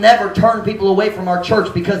 we will never turn people away from our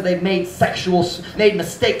church because they've made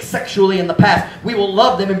mistakes sexually in the past. We will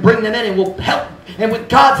love them and bring them in and we'll help. And with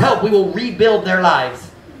God's help, we will rebuild their lives.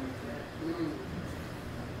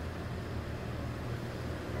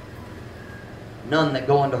 None that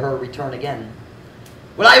go unto her return again.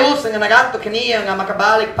 Walay usang nga nagadto kaniya nga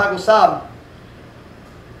makabalik pag-usab.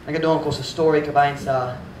 Nagadoon ko sa story kabayan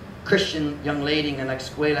sa Christian young lady nga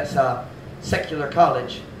nag-eskwela sa secular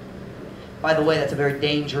college. By the way, that's a very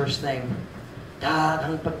dangerous thing.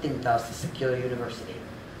 Daghang pagtinta sa secular university.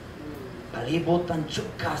 Palibot ang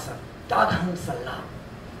tsuka sa daghang sala.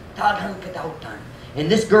 Daghang kadautan.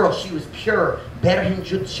 And this girl, she was pure. Berhin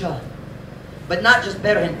jud siya. But not just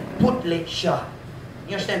berhin, putli siya.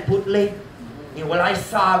 You understand putli? Yung walay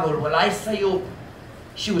sagol, walay sayop.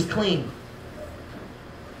 She was clean.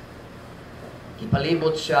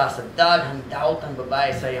 Ipalibot siya sa daghang dautang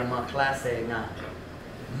babae sa iyang mga klase nga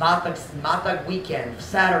matag weekend,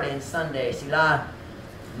 Saturday and Sunday, sila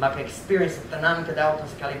maka-experience ng tanang kadautan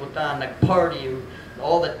sa kalibutan, nag-party,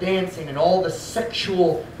 all the dancing and all the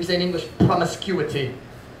sexual, we say in English, promiscuity,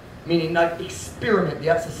 meaning nag-experiment,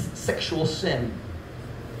 that's a sexual sin.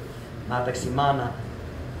 Matag simana,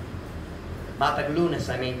 matag lunes,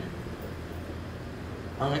 I mean,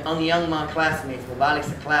 ang iyang mga classmates, mabalik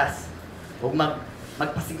sa class, huwag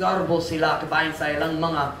magpasigarbo sila kabayan sa ilang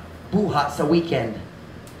mga buhat sa weekend.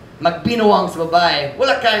 Magbinuwang sa babae,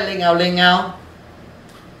 wala kayo lingaw-lingaw.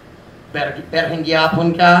 Pero hindi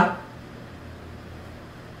hapon ka.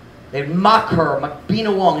 They mock her,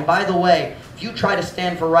 magbinuwang. And by the way, if you try to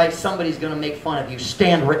stand for right, somebody's going to make fun of you.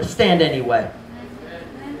 Stand anyway.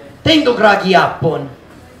 Tingdo gragi hapon.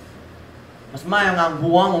 Mas mayo nga ang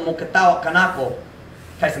buwangon mo katawa kanako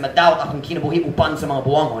kaysa madawat akong kinabuhi upan sa mga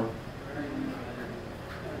buwangon.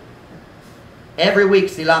 Every week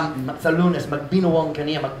sila sa Lunes magbinuwang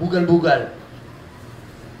kaniya, magbugal-bugal.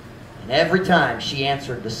 And every time she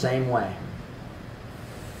answered the same way.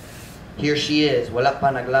 Here she is, wala pa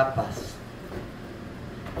naglapas.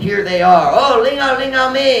 Here they are, oh, lingaw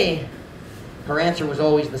me. Her answer was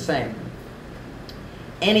always the same.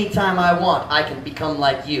 Anytime I want, I can become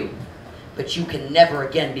like you. But you can never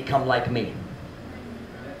again become like me.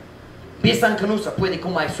 Bisan kanusa, pwede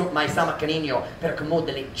ko maisama kaninyo, pero kamo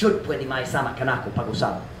dali jud pwede maisama kanako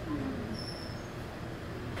pag-usap.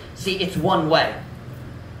 See, it's one way.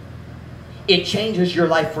 It changes your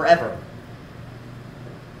life forever.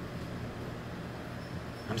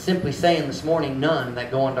 I'm simply saying this morning, none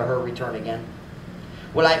that go unto her return again.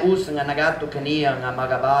 Walay usa nga nagato kaniya nga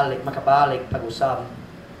makabalik pag-usap.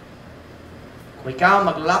 Kung ikaw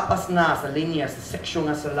maglapas na sa linya sa seksyon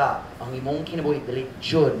nga sala, ang imong kinabuhi dili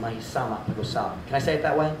jud mahisama pag-usab. Can I say it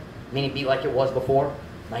that way? Meaning be like it was before?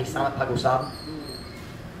 Mahisama pag-usab?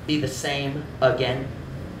 Be the same again?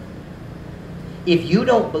 If you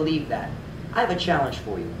don't believe that, I have a challenge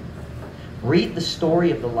for you. Read the story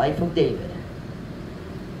of the life of David.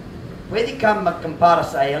 Pwede ka magkumpara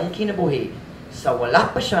sa iyang kinabuhi sa wala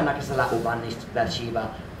pa siya nakasalauban ni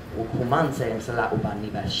Bathsheba o human sa iyang salauban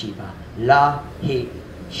ni Bathsheba. Lahi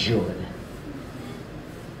jud.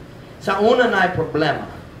 Sa una na problema,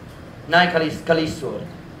 na kalisod,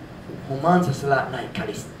 human sa sala na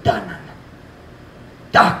kalisdanan.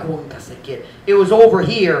 Dakwang kasakit. It was over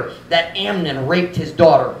here that Amnon raped his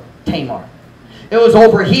daughter, Tamar. It was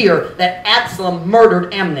over here that Absalom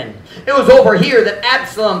murdered Amnon. It was over here that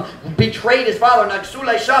Absalom betrayed his father.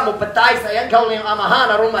 Nagsulay siya mo patay sa iyang kauling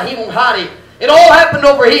amahan aron mahimong hari. It all happened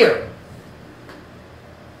over here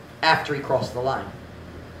after he crossed the line.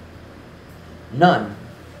 None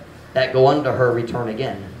that go unto her return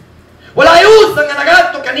again. Wala usang nga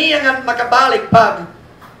nagadto kaniya nga makabalik pag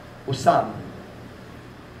usab.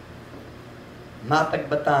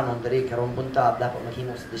 Matagbatanon diri karon buntab dapat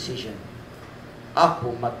maghimo sa decision.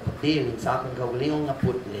 Ako magpabilin sa akong kauliong nga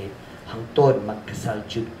putli hangtod magkasal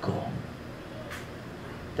jud ko.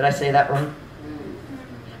 Did I say that right?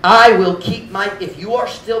 I will keep my, if you are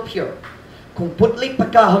still pure, kung putli pa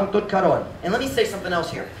ka hangtod karon. And let me say something else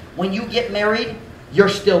here. When you get married, you're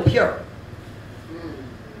still pure.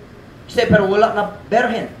 You say, pero wala na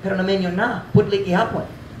berhen, pero namin yun na, putli gihapon.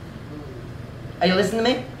 Are you listening to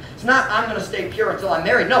me? It's not, I'm going to stay pure until I'm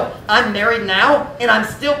married. No, I'm married now, and I'm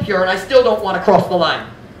still pure, and I still don't want to cross the line.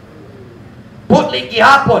 Putli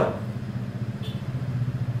gihapon.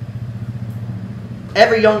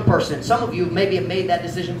 Every young person, some of you maybe have made that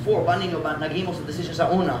decision before. Ba ninyo ba naghimo sa decision sa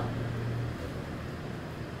una?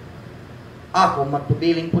 Ako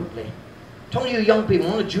magpabiling putli. Telling you young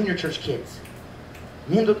people, one of the junior church kids.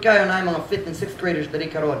 Nindot kayo na yung mga 5th and 6th graders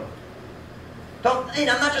dali karon. And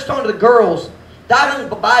I'm not just talking to the girls.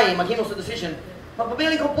 Dagang babae, maghimo sa decision.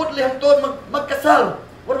 Magpabiling ko putli hangtod magkasal.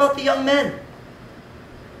 What about the young men?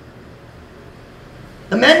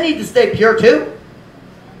 The men need to stay pure too.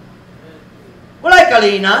 Walay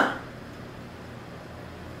kalina.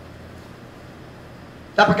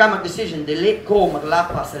 Dapat ka mag-decision, dili ko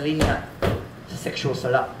maglapa sa linya sa sexual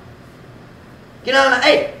sala. Kinala na,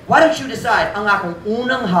 hey, why don't you decide, ang akong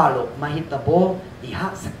unang halo, mahitabo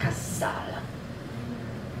diha sa kasal.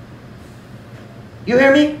 You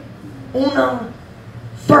hear me? Unang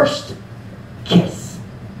first kiss.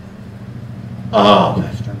 Oh,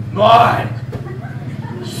 Pastor Mike.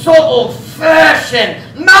 So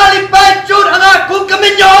old-fashioned. Malipad yun ang akong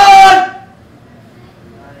kaminyon!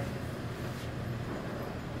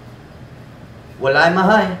 Walay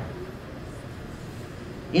mahay.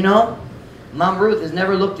 You know, Mom Ruth has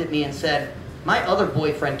never looked at me and said, my other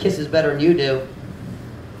boyfriend kisses better than you do.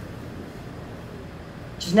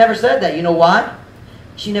 She's never said that. You know why?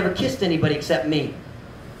 She never kissed anybody except me.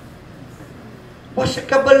 Wasa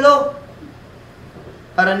kabalo.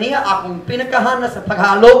 Para niya akong pinakahana sa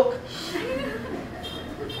paghalok.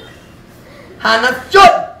 Hanas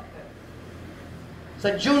yun! Sa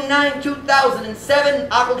June 9, 2007,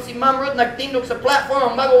 ako si Ma'am Ruth nagtindog sa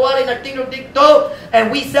platform, ang magawali nagtindog dito, and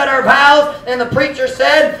we said our vows, and the preacher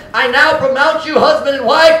said, I now pronounce you husband and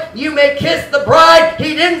wife, you may kiss the bride.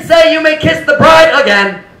 He didn't say you may kiss the bride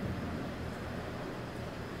again.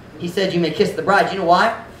 He said you may kiss the bride. You know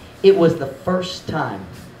why? It was the first time.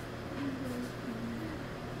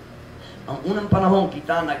 Ang unang panahon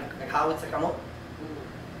kita naghawid sa kamot.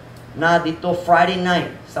 Na dito Friday night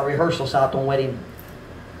sa rehearsal sa atong wedding.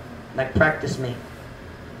 Nag-practice me.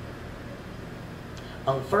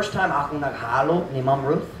 Ang first time akong naghalo ni Ma'am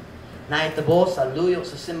Ruth, naitabo sa luyo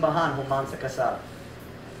sa simbahan human sa kasal.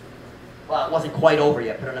 Well, it wasn't quite over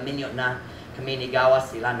yet, pero naminyo na kami ni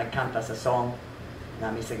Gawas, sila nagkanta sa song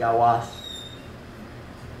nami sa Gawas.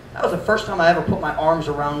 That was the first time I ever put my arms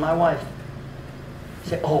around my wife. I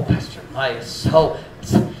said, oh, Pastor Mike,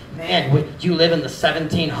 man, do you live in the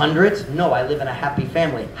 1700s? No, I live in a happy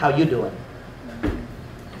family. How you doing?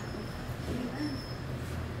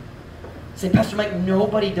 Say, Pastor Mike,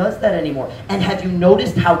 nobody does that anymore. And have you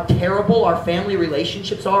noticed how terrible our family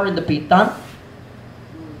relationships are in the Pitan?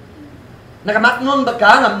 Nakamatnon ba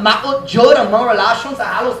ka nga maot jud ang mga relasyon sa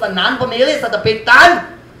halos tanan pamilya sa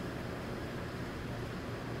Dapitan?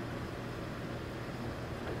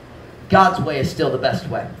 God's way is still the best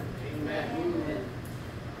way. Amen.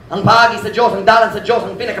 Ang bahagi sa Diyos, ang dalan sa Diyos,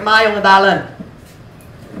 ang pinakamayong na dalan.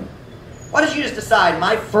 Why don't you just decide,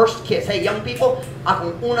 my first kiss, hey young people,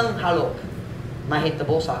 akong unang halok,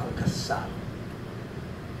 mahitabo sa akong kasal.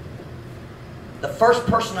 The first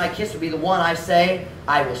person I kiss will be the one I say,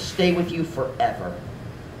 I will stay with you forever.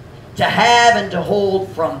 To have and to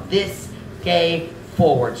hold from this day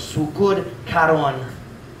forward. Sugod karon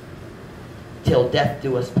till death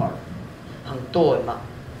do us part. Hangtod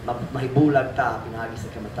mahibulag ta pinagi sa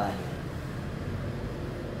kamatayon.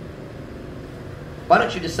 Why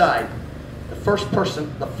don't you decide the first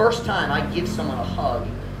time I give someone a hug,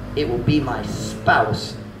 it will be my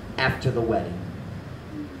spouse after the wedding.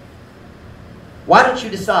 Why don't you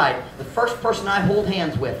decide the first person I hold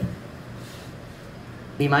hands with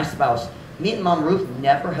be my spouse? Me and Mom Ruth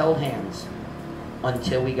never held hands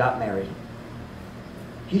until we got married.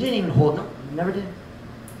 You didn't even hold, no, never did.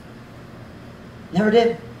 Never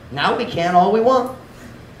did. Now we can all we want.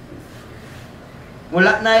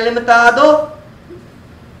 Wala na limitado.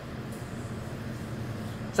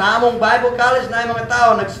 Sa among Bible college na yung mga tao,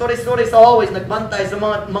 nag-story-story sa hallways, nagbantay sa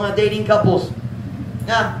mga dating couples.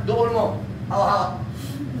 Nga, duol mo. Hawa-hawa.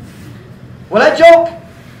 Wala joke.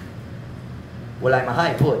 Wala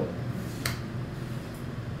mahay, pud.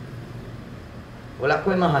 Wala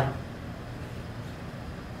ko'y mahay.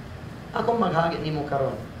 Akong maghagit ni mo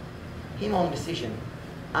karon. Himo ang decision.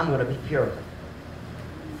 I'm gonna be pure.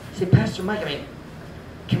 Say, Pastor Mike, I mean,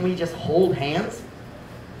 can we just hold hands?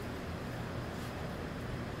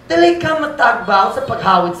 Dili ka matagbaw sa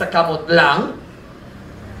paghawid sa kamot lang.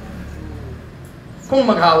 Kung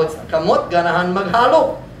maghawid sa kamot, ganahan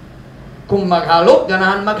maghalok. Kung maghalok,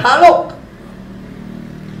 ganahan maghalok.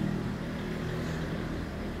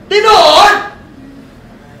 Tinoon!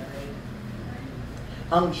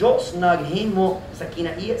 Ang Diyos naghimo sa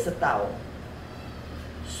kinaiya sa tao.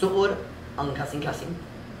 Suod ang kasing-kasing.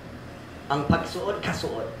 Ang pagsuod,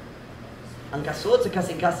 kasuod. Ang kasuod sa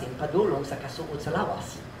kasing-kasing, padulong sa kasuod sa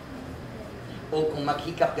lawas. O kung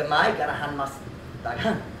maghikap gamay, ganahan mas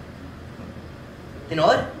daghan.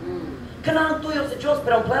 Tinod? Kanang tuyo sa Diyos,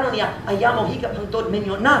 pero ang plano niya, ayaw mo higap hangtod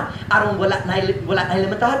minyo na, aron wala na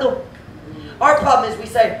limitado. Our problem is we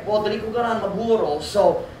say, well, dali ko ganan maburo,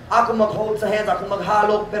 so ako mag-hold sa hands, ako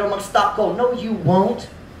maghalog, pero mag-stop ko. No, you won't.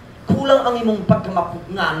 Kulang ang imong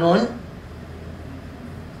pagkamakunganon.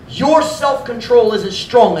 Your self-control isn't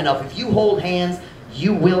strong enough. If you hold hands,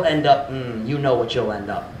 you will end up, you know what you'll end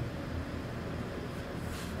up.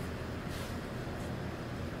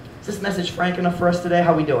 Is this message frank enough for us today?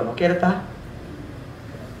 How we doing? Okay to that?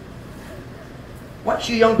 Why don't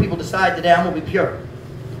you young people decide today, I'm going to be pure.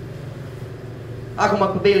 Ako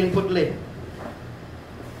magpabiling putli.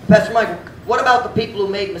 Pastor Michael, what about the people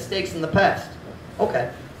who made mistakes in the past?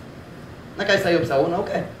 Okay. Nakaisayob sa una,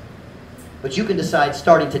 okay. But you can decide,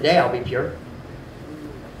 starting today, I'll be pure.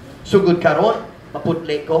 Sugod karon,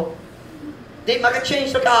 maputli ko. Di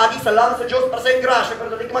maka-change sa kaagi, salamat sa Diyos para sa iyong grasya,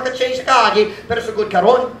 pero di maka-change sa kaagi, pero sugod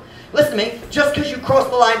karon. Listen to me, just because you crossed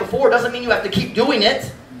the line before doesn't mean you have to keep doing it.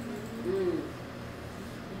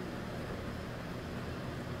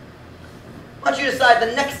 Why don't you decide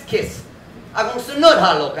the next kiss? Akong sunod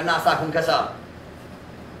halog ka nasa akong kasal.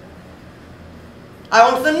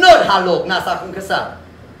 Akong sunod halog nasa akong kasal.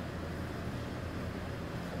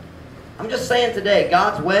 I'm just saying today,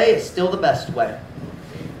 God's way is still the best way.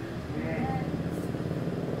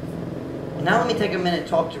 Now let me take a minute and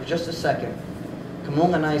talk to you for just a second.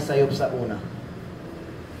 Kamong anay sayop sa una.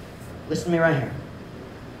 Listen to me right here.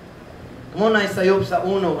 Kamong anay sayop sa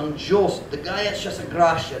uno, ang Diyos, dagayat siya sa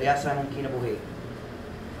grasya, diya sa among kinabuhi.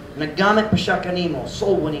 Naggamit pa siya kanimo,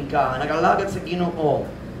 soul winning ka, nagalagad sa Ginoo.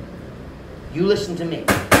 You listen to me.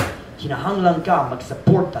 Kinahanglan ka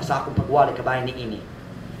magsuporta sa akong pagwali kabayan ni ini.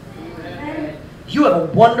 You have a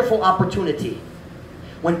wonderful opportunity.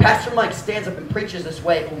 When Pastor Mike stands up and preaches this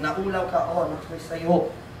way, kung naulaw ka,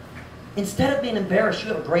 sayo. Instead of being embarrassed,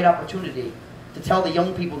 you have a great opportunity to tell the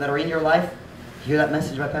young people that are in your life, hear that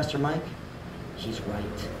message by Pastor Mike? He's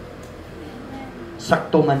right.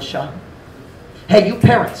 Sakto man siya. Hey, you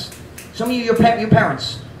parents. Some of you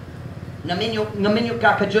parents. Naminyo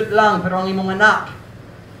kakajud lang, pero ang imong anak.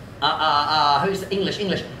 Who's English?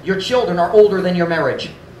 Your children are older than your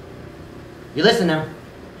marriage. You listen now.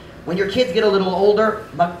 When your kids get a little older,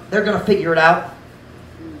 they're going to figure it out.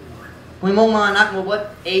 When mga anak mo,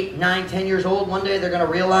 8, 9, 10 years old, one day they're going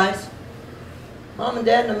to realize, Mom and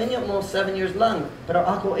Dad, naminyo mo 7 years lang, pero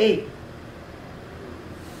ako 8.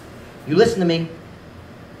 You listen to me.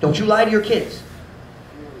 Don't you lie to your kids.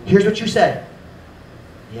 Here's what you say.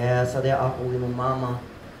 Yeah, sadya ako imong mama.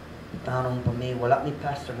 Itanong pa mi, wala mi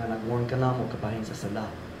pastor na nag-warn ka na mo kabahin sa sala.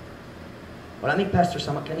 Wala mi pastor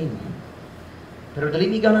sa makanimo. Pero dali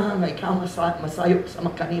mi ganahan na ikaw masayop sa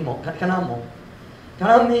makanimo, kanamo.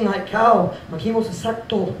 Kanami nga ikaw maghimo sa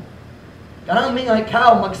sakto. Kanami nga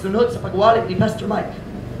ikaw magsunod sa pagwalit ni Pastor Mike.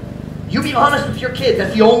 You be honest with your kids.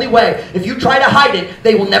 That's the only way. If you try to hide it,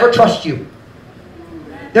 they will never trust you.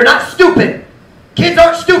 They're not stupid. Kids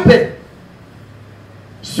aren't stupid.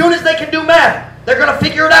 As soon as they can do math, they're going to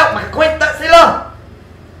figure it out. Makakwenta sila.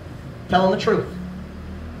 Tell them the truth.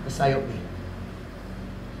 Masayop mi.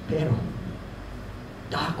 Pero,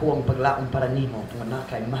 dako ang paglaong para nimo kung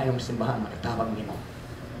nakay mayong simbahan makatabang nimo.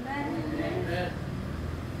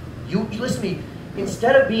 You listen to me.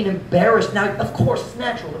 Instead of being embarrassed, now of course it's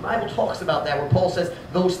natural. The Bible talks about that where Paul says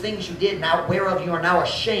those things you did now whereof you are now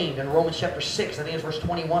ashamed in Romans chapter 6, I think it's verse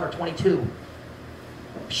 21 or 22.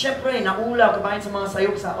 Siyempre, naulaw kabayan sa mga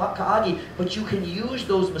sayop sa kaagi, but you can use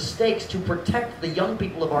those mistakes to protect the young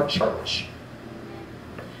people of our church.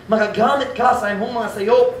 Magagamit ka sa imong mga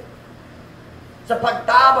sayop sa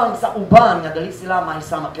pagtabang sa uban nga dali sila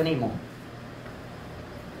mahisama kanimo.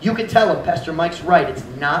 You can tell them, Pastor Mike's right, it's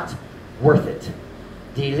not worth it.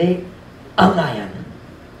 Dili angayan.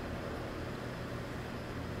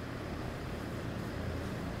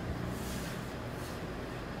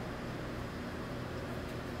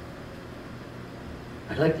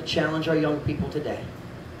 I'd like to challenge our young people today.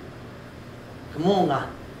 Kamo nga,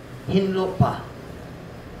 hinlo pa,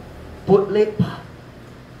 putli pa,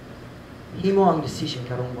 himo ang decision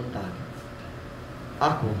karong buntag.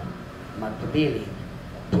 Ako, magpabiling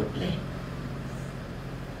putli.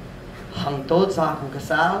 Hangtod sa akong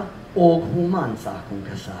kasal, o human sa akong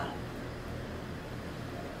kasal.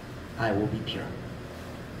 I will be pure.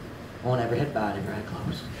 I want every head bowed, every eye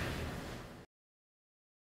closed.